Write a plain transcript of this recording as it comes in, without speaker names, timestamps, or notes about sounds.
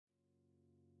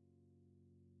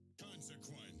SK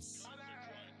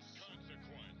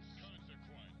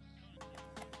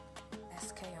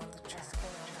on the track.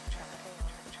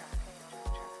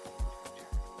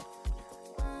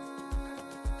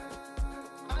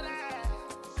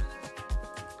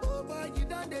 Oh boy, you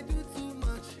done they do too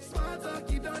much. Smart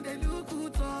talk, you done they look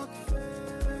good talk.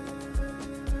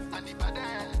 And the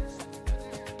badass.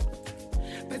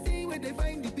 But see where they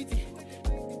find the pity.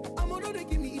 I'm on they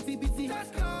give me itty bitty.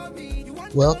 Just call me.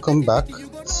 Welcome back.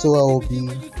 So I will be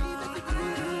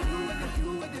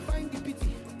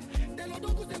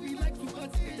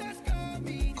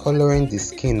coloring the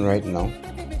skin right now.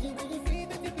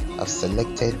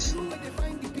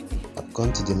 I've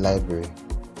gone to the library.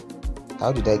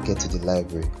 How did I get to the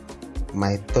library?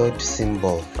 My third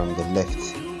symbol from the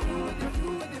left.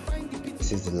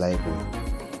 This is the library.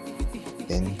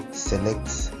 Then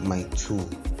select my tool.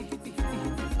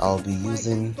 I'll be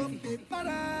using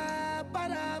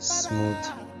smooth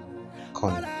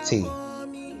contour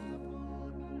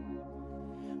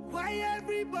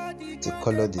to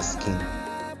color the skin.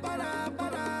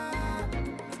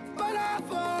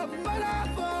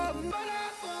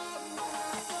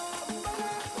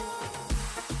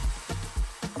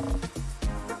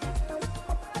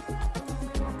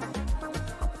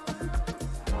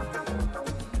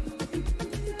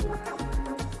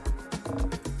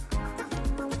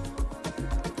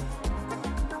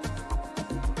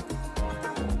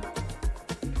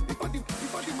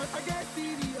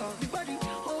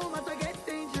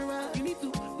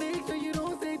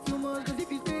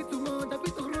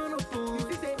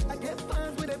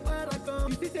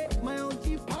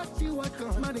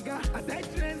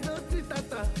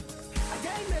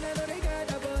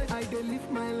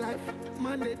 My life,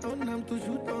 man, they turn them to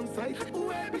shoot on sight.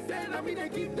 Whoever said I mean they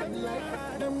keep them life.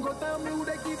 Them go tell me who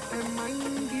they keep them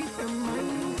mind, keep them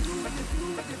mind.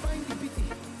 But they find the pity.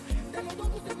 They don't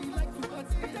know say we like to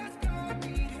party. Just call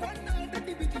me. You want know that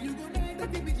the pity, you go know that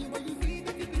the pity. When you see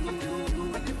that the pity,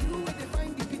 but they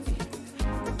find the pity.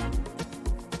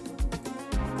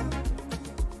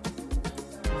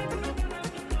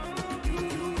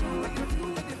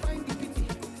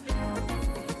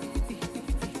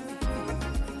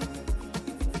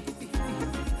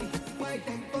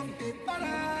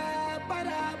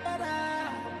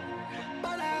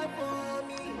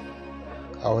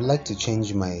 I would like to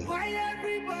change my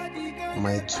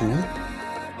tool,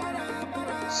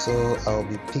 so I'll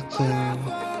be picking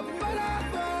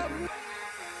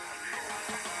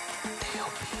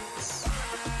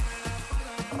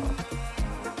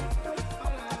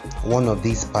one of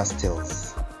these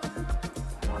pastels.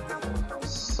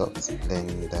 Soft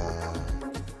blender,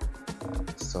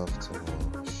 soft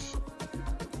wash,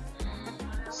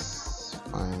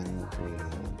 fine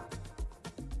green,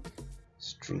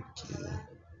 streaky.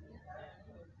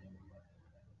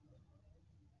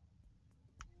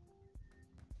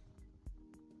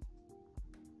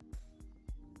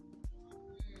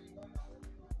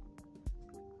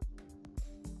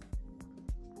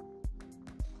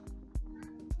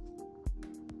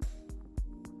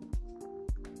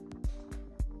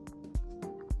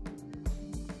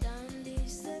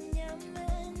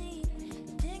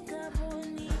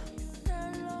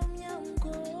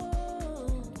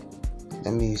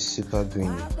 Let me use super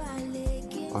green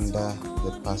under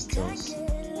the pastels.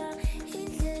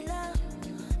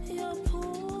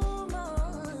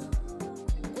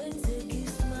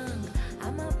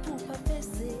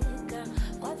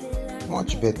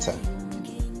 Much better,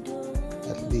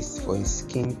 at least for his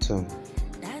skin tone.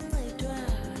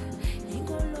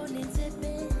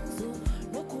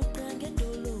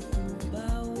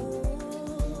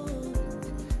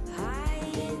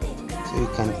 So you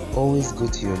can always go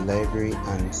to your library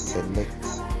and select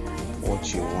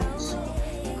what you want.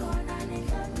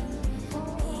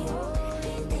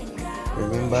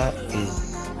 Remember,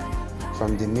 is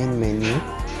from the main menu,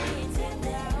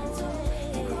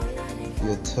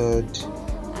 your third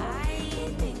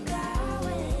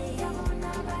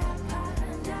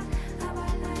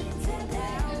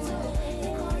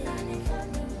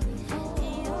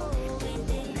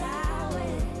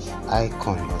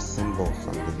icon or symbol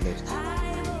from the left.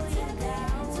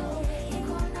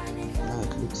 Now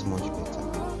it looks much better.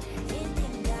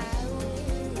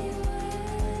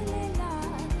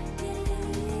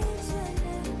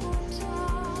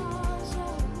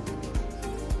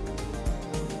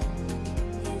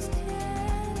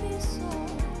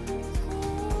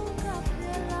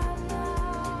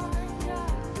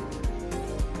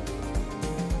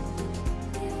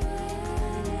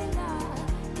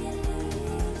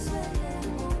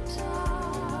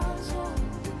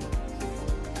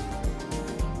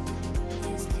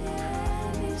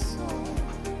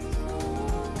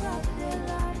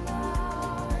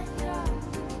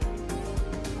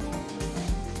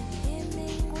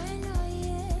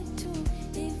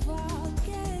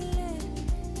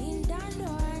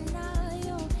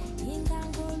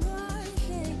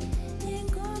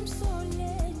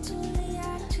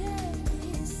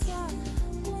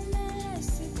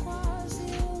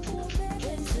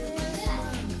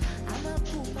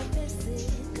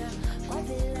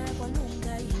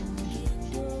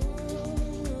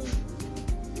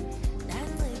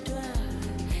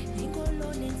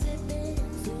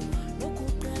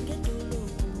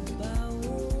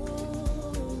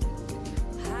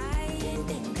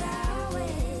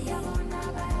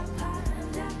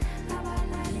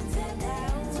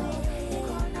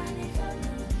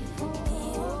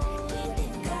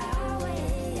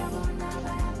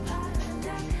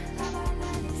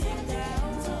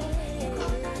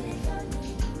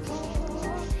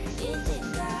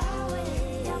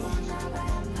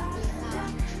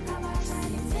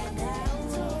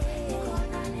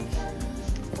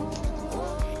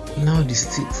 Now the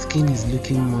skin is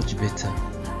looking much better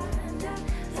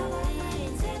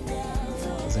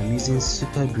because I'm using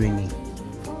super grainy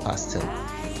pastel.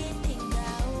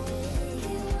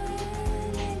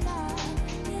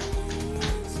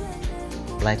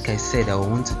 Like I said, I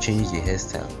want to change the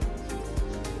hairstyle,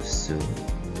 so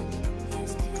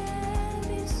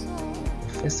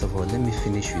first of all, let me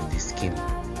finish with the skin.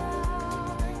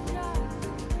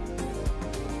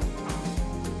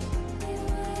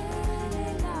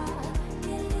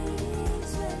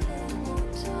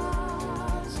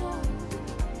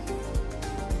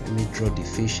 Let me draw the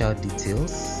facial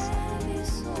details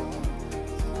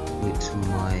with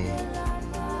my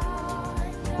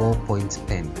ballpoint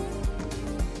pen.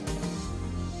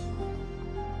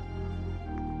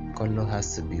 Color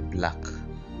has to be black.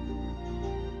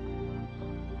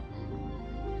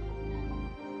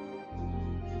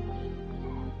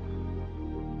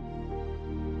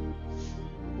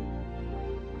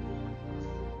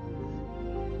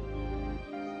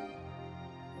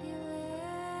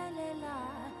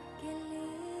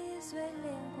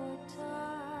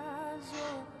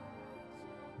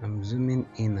 I'm zooming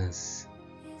in as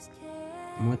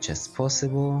much as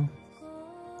possible.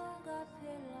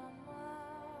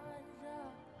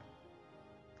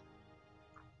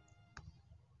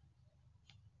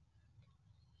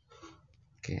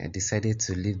 Okay, I decided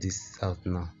to leave this out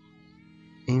now.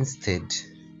 Instead,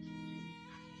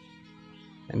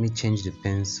 let me change the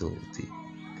pencil.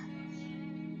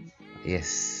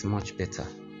 Yes, much better.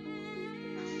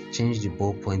 Change the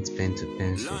ballpoint pen to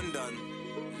pencil.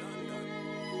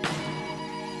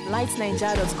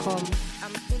 Lightsninja.com.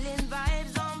 I'm feeling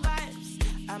vibes on vibes.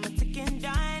 I'm a ticking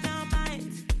dynamite.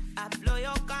 I blow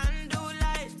your candle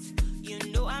lights. You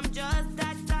know I'm just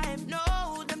that type.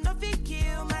 No, them no fit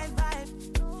kill my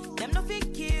vibe. Them no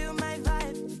fit kill my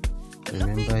vibe.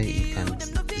 Remember, you can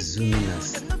zoom in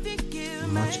as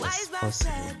much as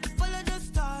possible. Follow the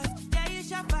stars. Yeah, you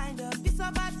shall find a piece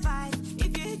of advice.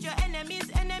 If you hit your enemies,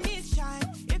 enemies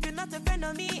shine. If you're not a friend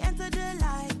of me, enter the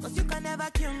light. Cause you can never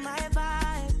kill my vibe.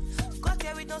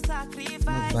 With no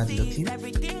sacrifices,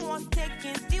 everything was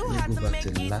taken, still had to make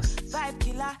it. Vibe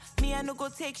killer, me I no go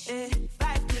take shit.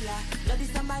 Vibe killer, bloody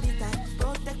somebody time.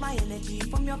 Protect my energy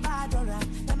from your bad aura.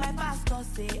 Then my pastor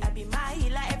say I be my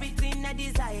healer, everything I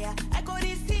desire. I go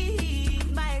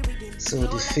receive my reading. So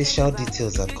the facial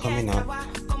details are coming out.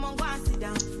 Come on, go and sit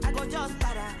down. I go just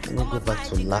para. Let me go back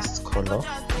to last color.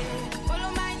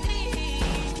 Follow my dream.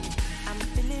 I'm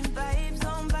feeling vibes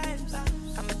on vibes.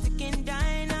 I'm a ticking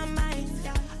dynamite.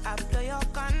 I blow your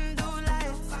candle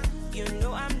lights. You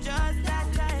know I'm just that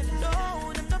type.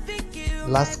 No, them don't fit you.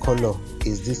 Last color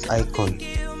is this icon.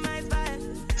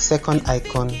 Second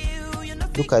icon,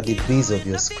 look at the base of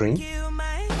your screen.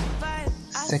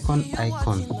 Second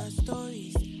icon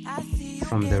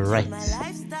from the right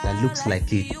that looks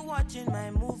like a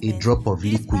drop of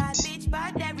liquid.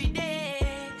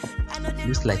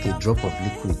 Looks like a drop of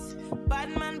liquid.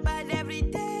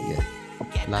 Yeah,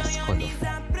 last color.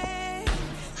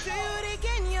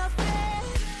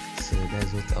 So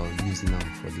that's what I'll use now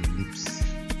for the lips.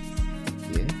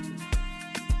 Yeah.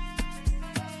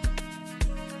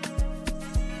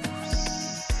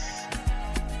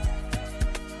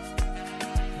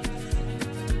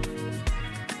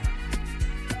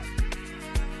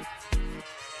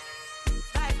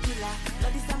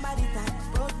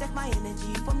 Protect my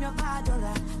energy from your bad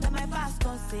aura. Let my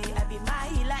pastor say I be my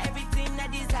healer, everything I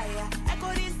desire. I go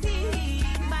receive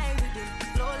my reading,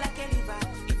 flow like a river.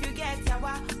 If you get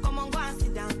sour, come on, go and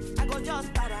sit down. I go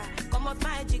just para, come out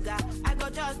my jigger. I go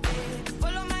just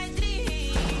follow my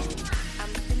dream. I'm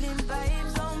feeling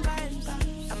vibes on vibes.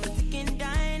 I'm a ticking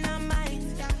dynamite.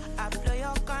 I blow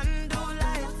your candle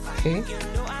lights. Okay, You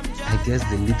know I'm just I guess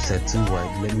the lips are too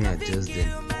wide. Let me adjust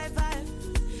them.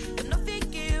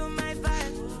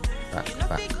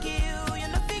 Back.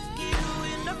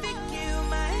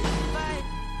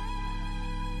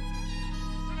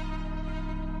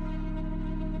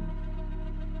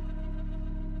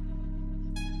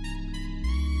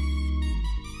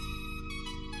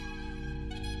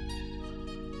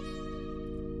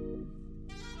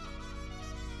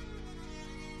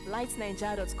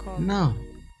 Lightsninja.com. Now,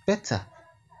 better.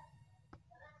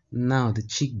 Now the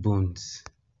cheekbones.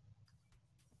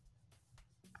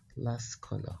 Last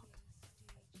color.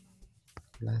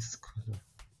 Last color.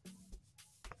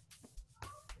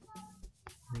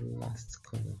 Last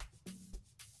color.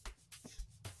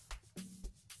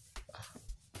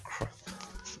 Crap.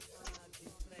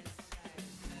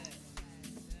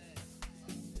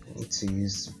 I need to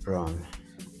use brown.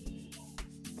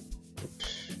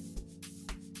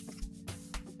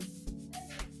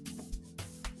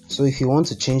 So So if you want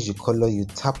to change the color, you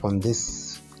tap on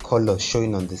this color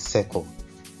showing on the circle.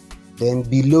 Then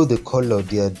below the color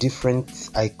there are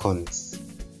different icons.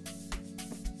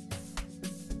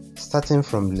 Starting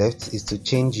from left is to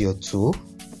change your tool.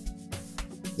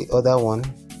 The other one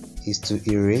is to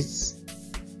erase.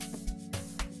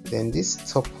 Then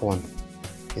this top one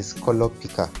is color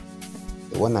picker,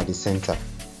 the one at the center.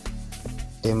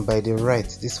 Then by the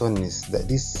right, this one is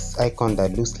this icon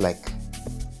that looks like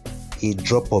a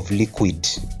drop of liquid,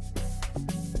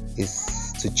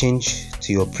 is to change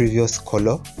to your previous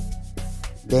color.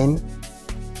 Then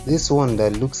this one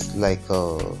that looks like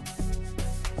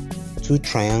two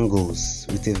triangles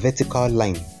with a vertical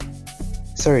line,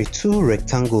 sorry, two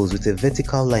rectangles with a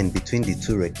vertical line between the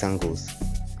two rectangles.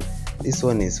 This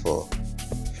one is for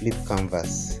flip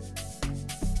canvas.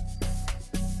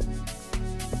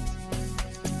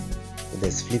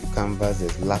 There's flip canvas,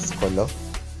 there's last color,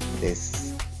 there's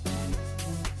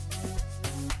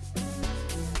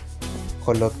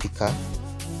color picker.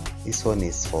 This one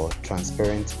is for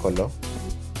transparent color,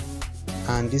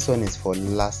 and this one is for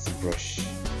last brush.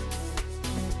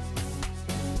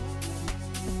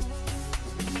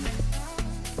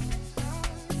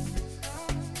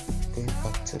 Going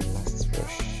back to last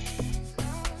brush.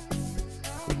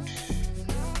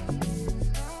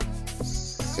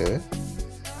 Good.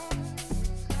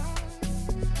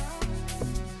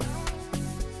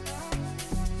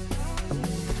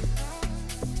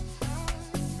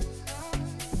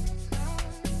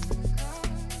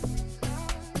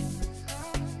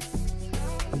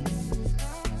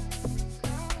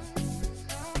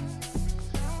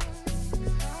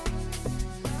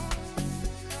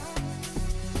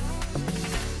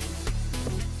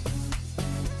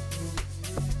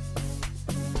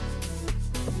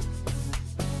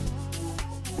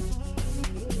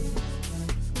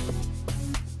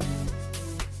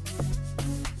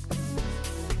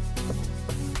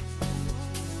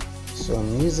 So So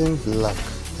I'm using black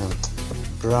and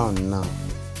brown now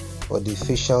for the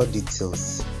facial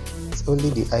details. It's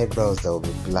only the eyebrows that will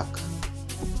be black.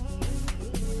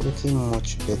 Looking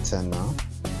much better now.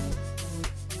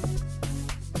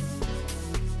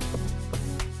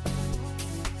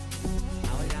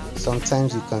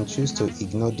 Sometimes you can choose to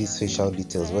ignore these facial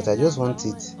details, but I just want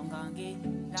it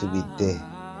to be there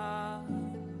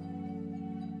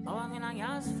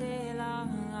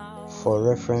for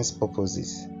reference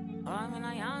purposes.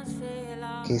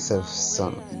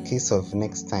 Case of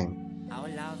next time.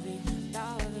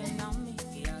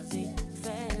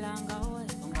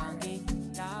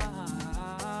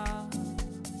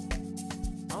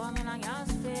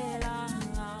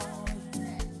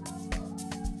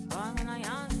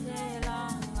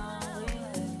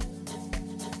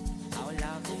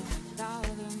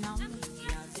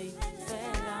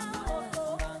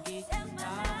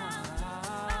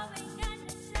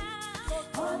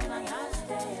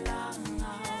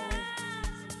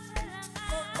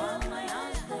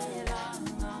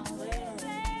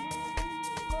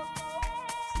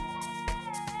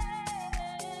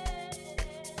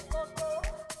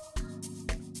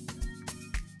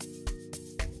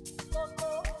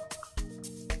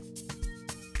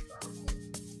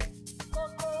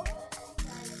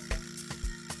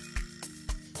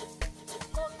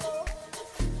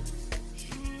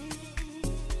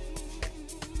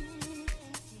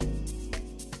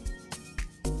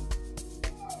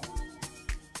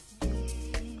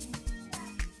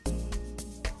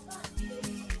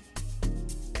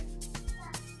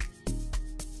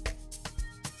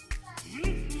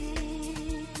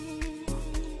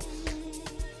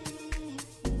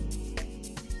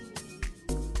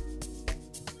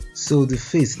 So the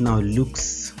face now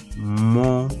looks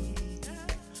more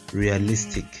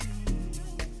realistic.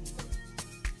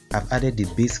 I've added the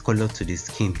base color to the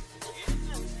skin.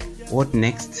 What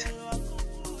next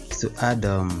is to add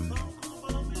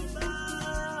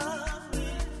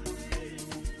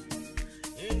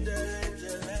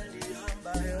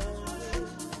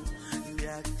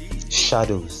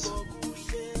shadows.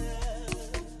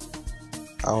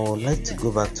 I would like to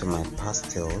go back to my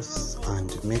pastels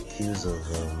and make use of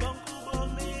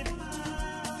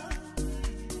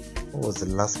what was the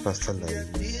last pastel I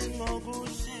used?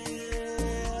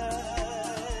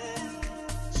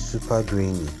 Super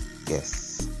grainy,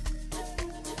 yes.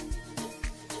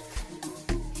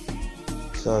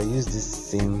 So I'll use this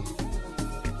same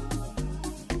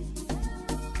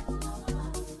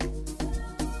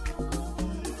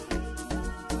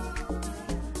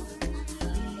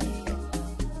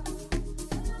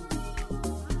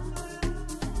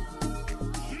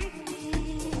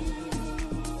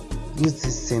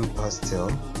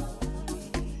pastel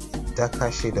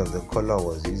darker shade of the color I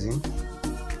was using,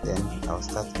 then I'll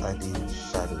start adding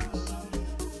shadows.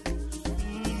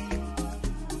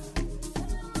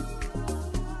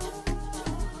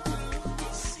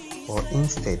 Or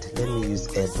instead, let me use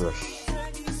airbrush.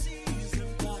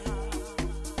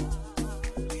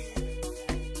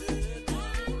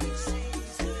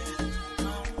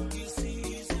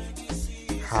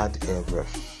 Hard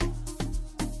airbrush.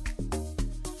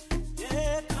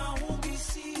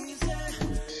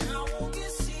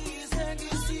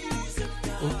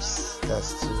 Oops,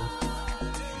 that's too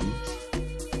big.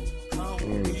 Let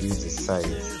me reduce the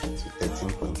size to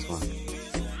 13.1.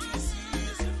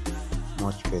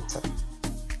 Much better.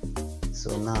 So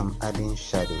now I'm adding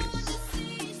shadows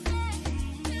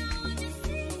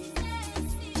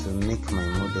to make my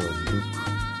model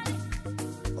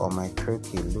look, or my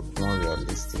croquis look more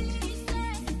realistic.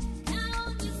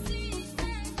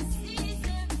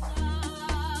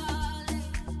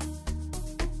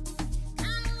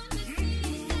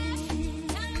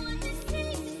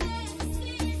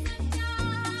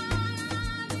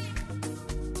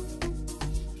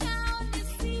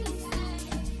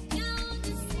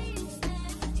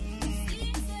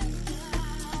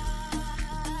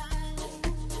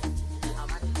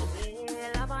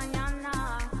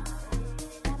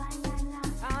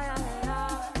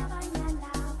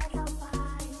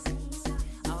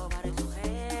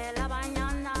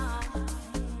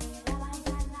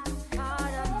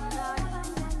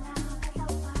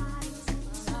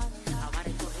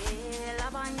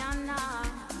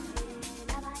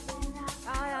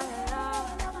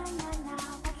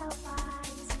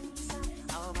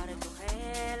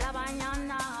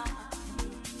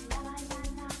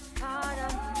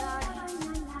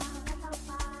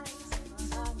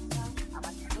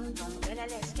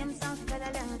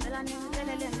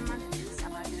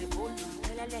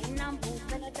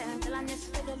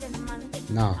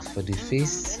 Now for the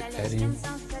face, adding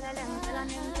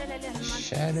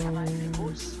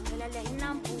shadows,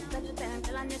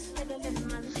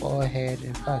 forehead,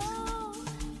 in fact,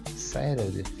 side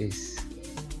of the face.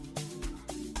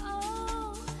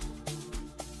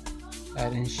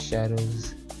 Adding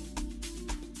shadows,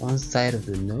 one side of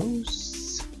the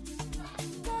nose.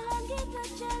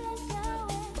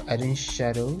 Adding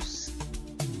shadows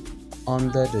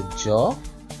under the jaw,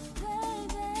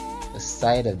 the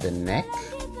side of the neck.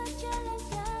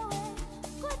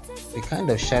 The kind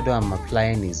of shadow I'm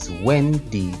applying is when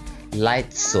the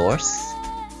light source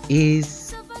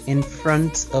is in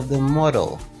front of the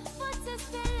model.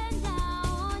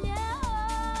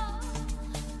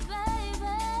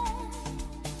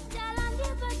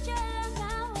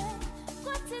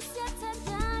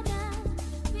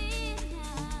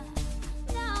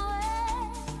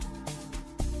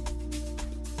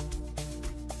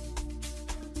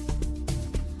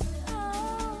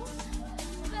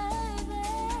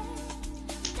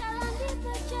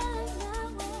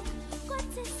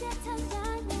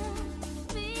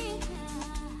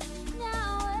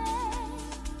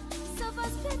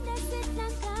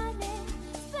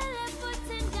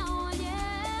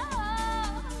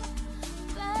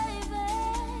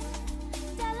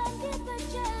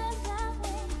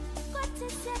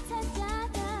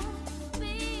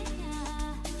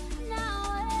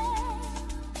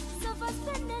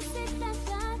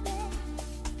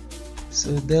 So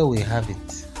there we have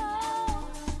it,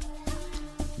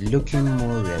 looking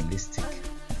more realistic.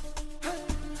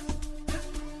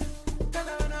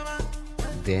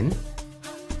 Then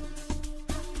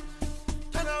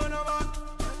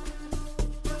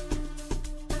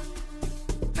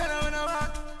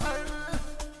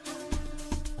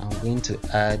I'm going to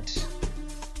add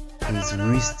his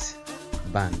wrist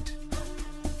band.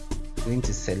 I'm going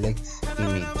to select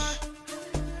image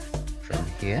from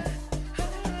here.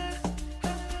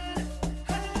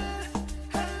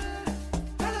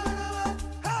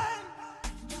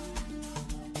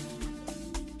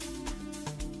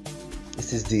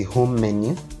 This is the home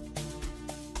menu.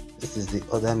 This is the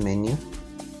other menu.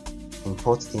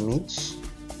 Import image.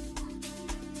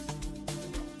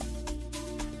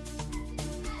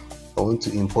 I want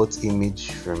to import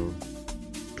image from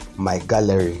my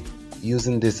gallery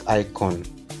using this icon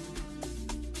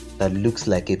that looks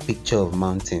like a picture of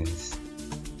mountains.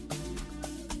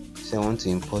 So I want to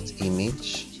import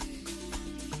image.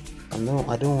 No,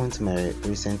 I don't want my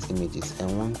recent images. I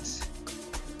want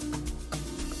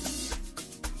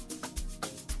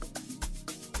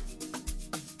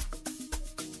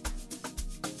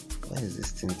why is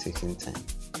this thing taking time?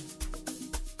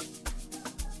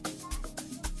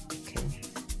 Okay.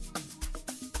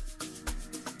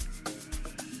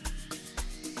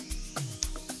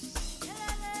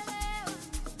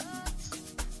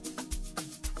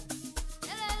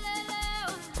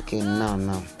 Okay, now I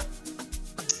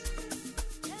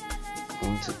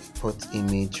want to import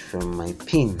image from my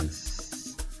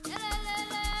pins.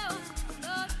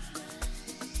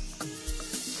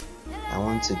 I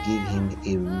want to give him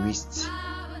a wrist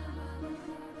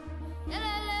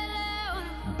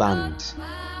band,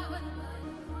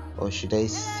 or should I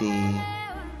say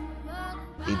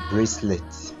a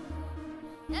bracelet.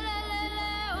 Let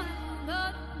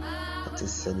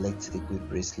us select a good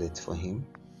bracelet for him.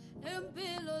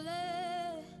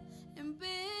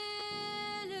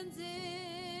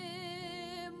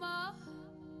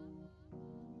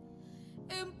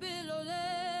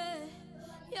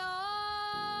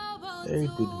 Very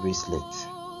good bracelet.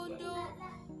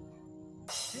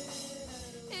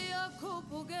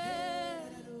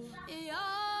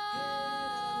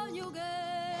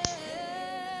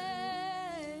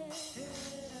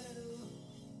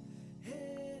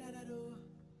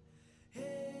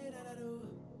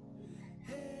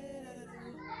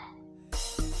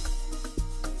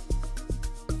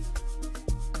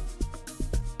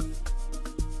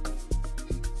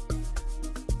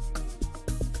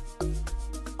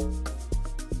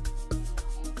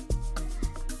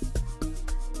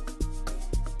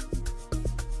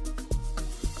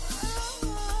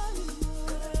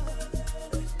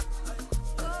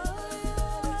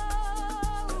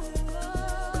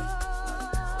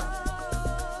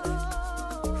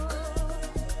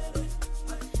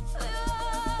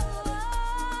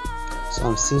 So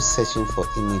I'm still searching for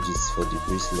images for the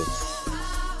bracelet.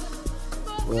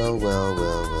 Well.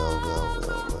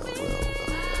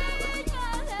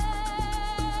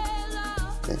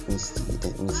 Let me see.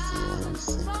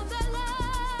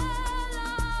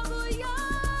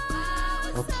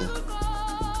 Okay.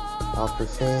 I'll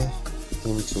prefer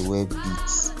him to wear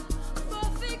beads.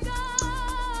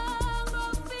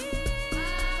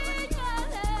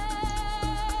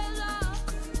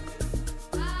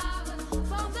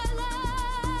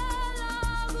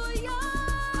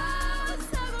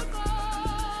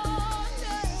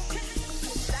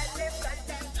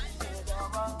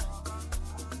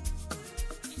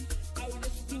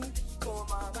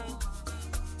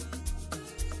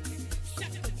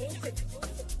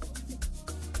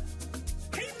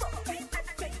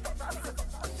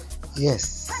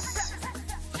 Yes,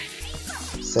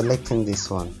 selecting this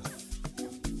one.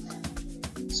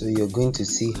 So you're going to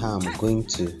see how I'm going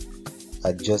to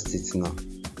adjust it now.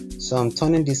 So I'm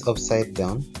turning this upside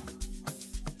down,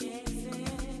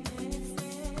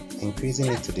 increasing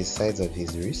it to the size of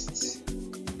his wrists.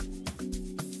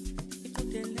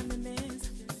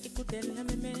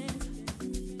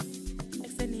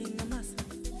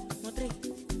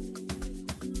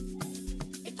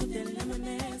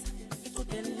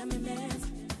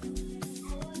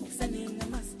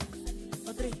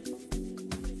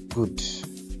 Good.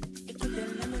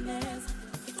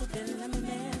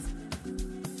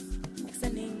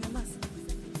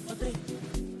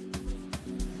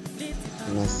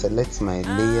 And I select my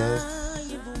layers.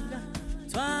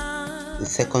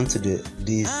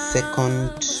 The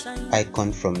second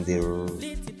icon from the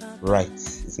right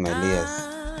is my layers.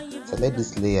 Select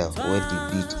this layer where the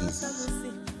bead is.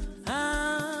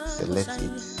 Select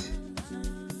it.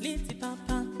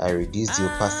 I reduce the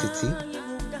opacity.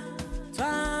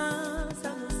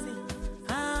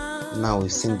 Now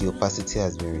we've seen the opacity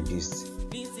has been reduced.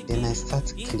 Then I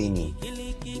start cleaning.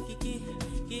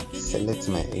 Select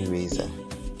my eraser.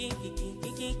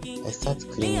 I start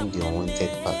cleaning the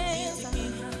unwanted parts.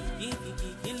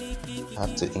 I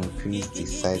have to increase the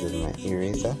size of my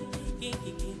eraser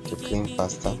to clean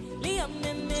faster.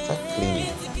 Start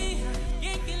cleaning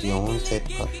the unwanted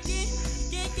parts.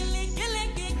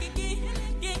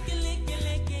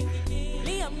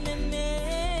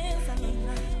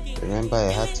 Remember,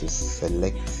 I had to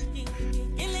select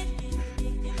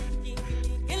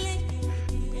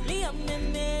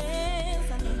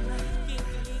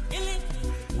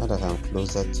now that I'm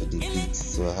closer to the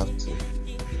beads, so I have to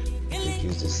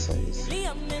reduce the size.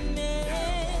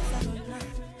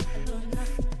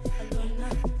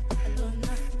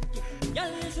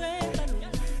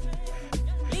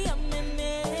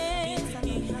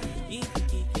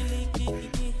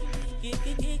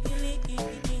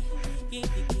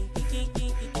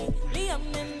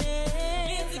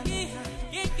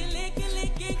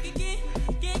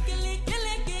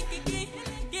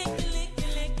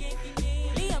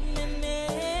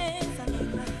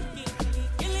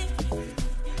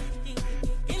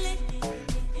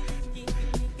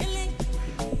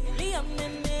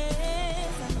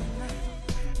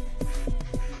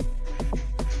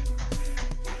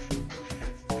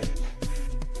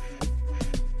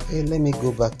 Okay, let me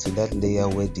go back to that layer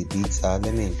where the beads are.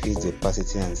 Let me increase the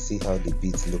opacity and see how the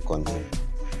beads look on him.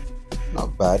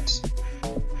 Not bad.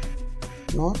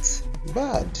 Not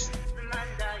bad.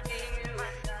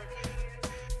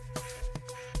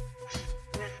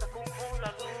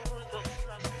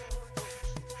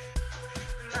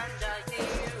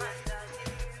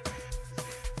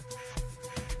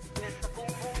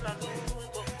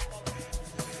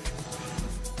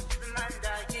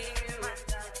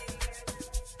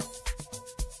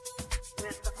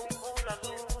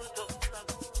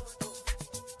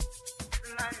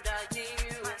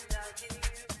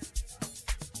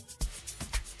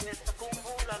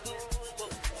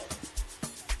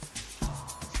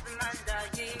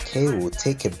 Okay, we'll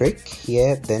take a break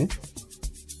here then.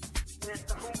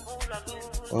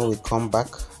 When we come back,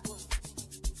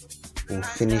 we'll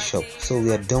finish up. So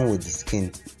we are done with the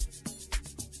skin.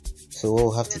 So what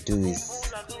we'll have to do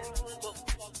is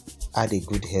add a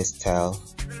good hairstyle,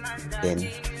 then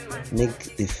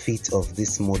make the feet of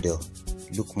this model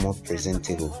look more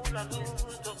presentable,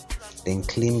 then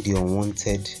clean the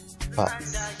unwanted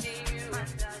parts.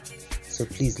 So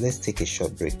please, let's take a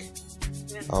short break.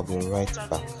 I'll be right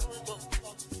back.